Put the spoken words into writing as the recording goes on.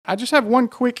I just have one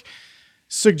quick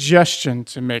suggestion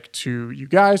to make to you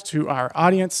guys, to our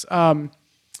audience.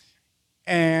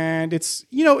 And it's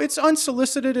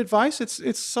unsolicited advice.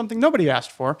 It's something nobody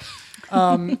asked for.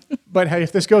 But hey,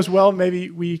 if this goes well, maybe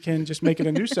we can just make it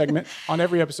a new segment on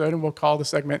every episode, and we'll call the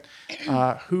segment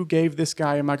 "Who Gave This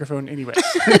Guy a Microphone Anyways?"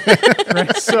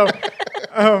 Right? So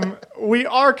we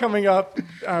are coming up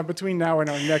between now and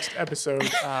our next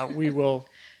episode. We will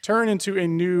turn into a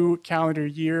new calendar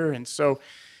year, and so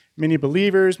many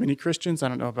believers, many Christians, I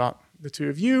don't know about the two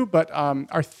of you, but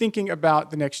are thinking about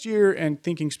the next year and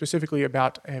thinking specifically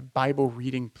about a Bible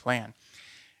reading plan.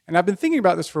 And I've been thinking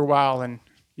about this for a while, and,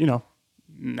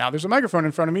 now there's a microphone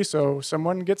in front of me, so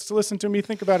someone gets to listen to me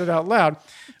think about it out loud.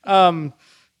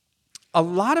 A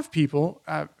lot of people,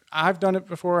 I've done it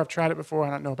before, I've tried it before, I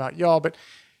don't know about y'all, but,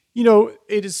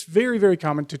 it is very, very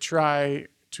common to try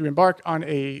to embark on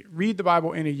a read the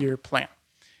Bible in a year plan.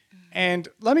 And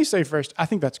let me say first, I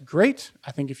think that's great.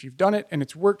 I think if you've done it and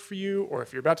it's worked for you, or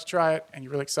if you're about to try it and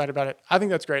you're really excited about it, I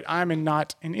think that's great. I'm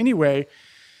not in any way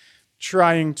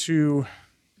trying to,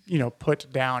 put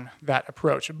down that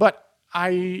approach. But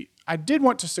I did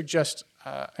want to suggest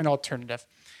an alternative.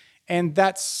 And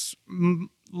that's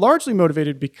largely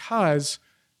motivated because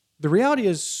the reality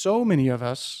is so many of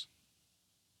us,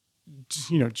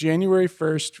 January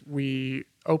 1st, we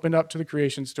opened up to the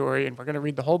creation story and we're going to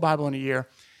read the whole Bible in a year.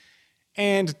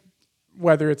 And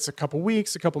whether it's a couple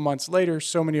weeks, a couple months later,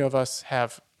 so many of us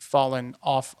have fallen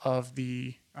off of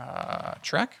the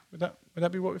track. Would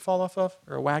that be what we fall off of?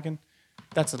 Or a wagon?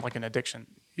 That's like an addiction.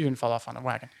 You didn't fall off on a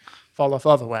wagon. Fall off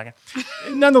of a wagon.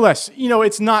 Nonetheless,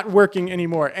 it's not working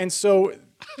anymore. And so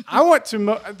I want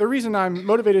to, the reason I'm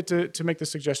motivated to make this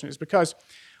suggestion is because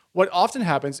what often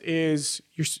happens is,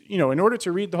 in order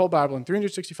to read the whole Bible in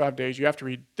 365 days, you have to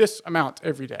read this amount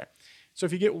every day. So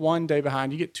if you get 1 day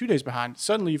behind, you get 2 days behind,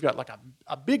 suddenly you've got like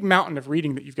a big mountain of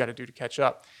reading that you've got to do to catch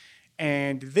up.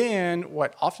 And then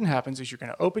what often happens is you're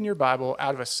going to open your Bible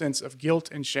out of a sense of guilt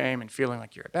and shame and feeling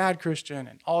like you're a bad Christian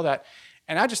and all that.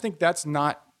 And I just think that's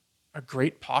not a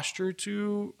great posture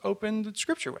to open the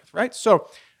scripture with, right? So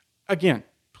again,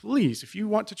 please, if you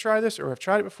want to try this or have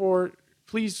tried it before,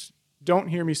 please don't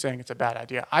hear me saying it's a bad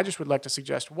idea. I just would like to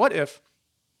suggest, what if,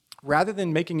 rather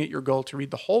than making it your goal to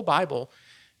read the whole Bible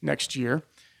next year,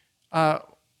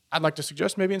 I'd like to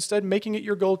suggest maybe instead making it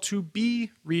your goal to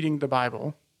be reading the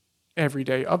Bible every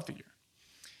day of the year.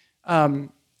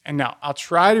 And now I'll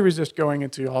try to resist going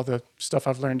into all the stuff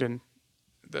I've learned in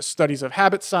the studies of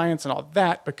habit science and all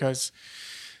that, because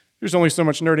there's only so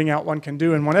much nerding out one can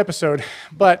do in one episode.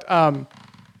 But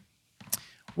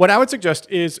what I would suggest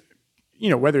is,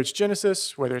 whether it's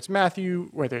Genesis, whether it's Matthew,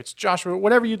 whether it's Joshua,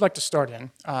 whatever you'd like to start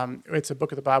in, it's a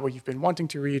book of the Bible you've been wanting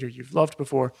to read or you've loved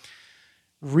before,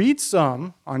 read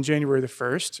some on January the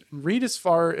 1st, read as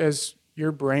far as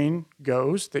your brain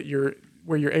goes,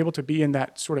 where you're able to be in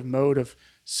that sort of mode of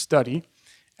study,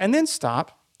 and then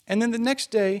stop, and then the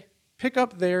next day, pick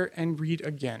up there and read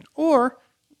again, or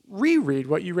reread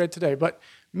what you read today, but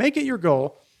make it your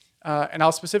goal, and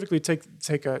I'll specifically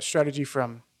take a strategy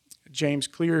from James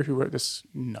Clear, who wrote this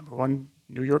 #1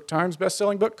 New York Times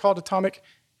bestselling book called Atomic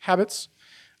Habits.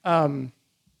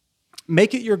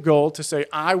 Make it your goal to say,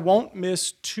 I won't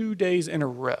miss 2 days in a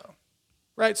row,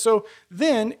 right? So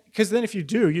then, because then if you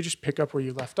do, you just pick up where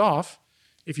you left off.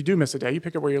 If you do miss a day, you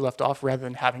pick up where you left off rather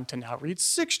than having to now read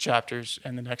 6 chapters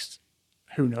in the next,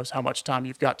 who knows how much time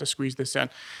you've got to squeeze this in.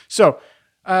 So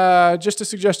just a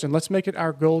suggestion, let's make it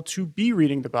our goal to be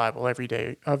reading the Bible every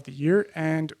day of the year.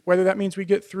 And whether that means we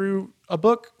get through a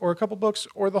book or a couple books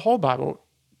or the whole Bible,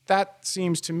 that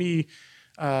seems to me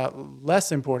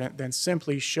less important than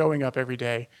simply showing up every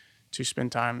day to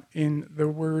spend time in the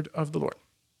Word of the Lord.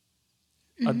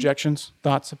 Mm-hmm. Objections,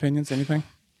 thoughts, opinions, anything?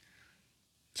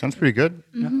 Sounds pretty good.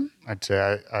 Mm-hmm. I'd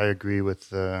say I agree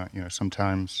with,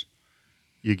 sometimes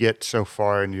you get so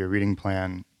far into your reading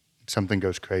plan, something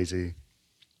goes crazy.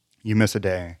 You miss a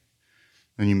day,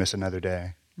 then you miss another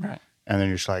day. Right. And then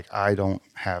you're just like, I don't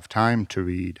have time to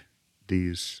read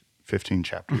these 15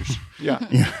 chapters. Yeah.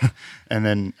 And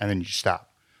then you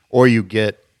stop. Or you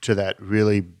get to that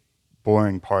really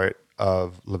boring part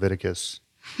of Leviticus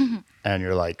and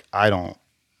you're like, I don't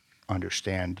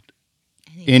understand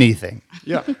anything.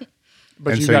 Yeah.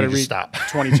 But And you've so got you to just read stop.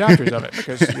 20 chapters of it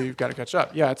because you've got to catch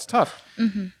up. Yeah, it's tough.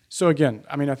 Mm-hmm. So again,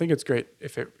 I think it's great.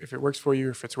 If it works for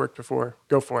you, if it's worked before,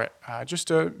 go for it.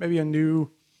 Just maybe a new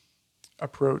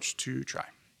approach to try.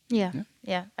 Yeah.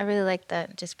 I really like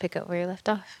that. Just pick up where you left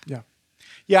off. Yeah.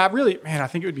 Yeah, I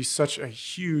think it would be such a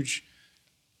huge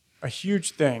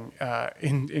thing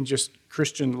in just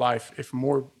Christian life if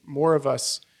more of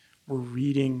us were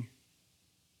reading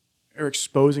or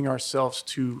exposing ourselves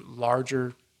to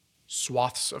larger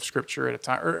swaths of scripture at a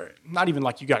time, or not even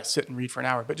like you got to sit and read for an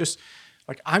hour, but just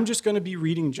like, I'm just going to be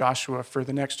reading Joshua for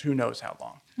the next who knows how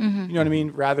long. You know what I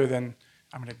mean? Rather than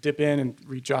I'm going to dip in and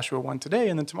read Joshua 1 today,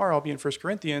 and then tomorrow I'll be in 1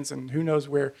 Corinthians, and who knows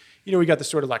where, we got this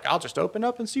sort of like, I'll just open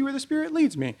up and see where the Spirit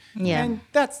leads me. Yeah. And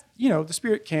that's, the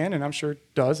Spirit can, and I'm sure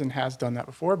does and has done that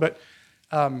before, but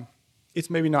it's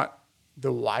maybe not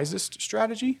the wisest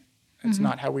strategy. It's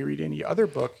not how we read any other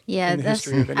book Yeah, in the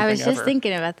history of anything I was just ever.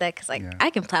 thinking about that because, Yeah.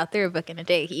 I can plow through a book in a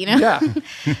day, Yeah.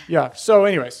 Yeah. So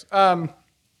anyways,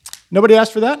 nobody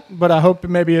asked for that, but I hope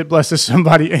maybe it blesses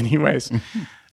somebody anyways.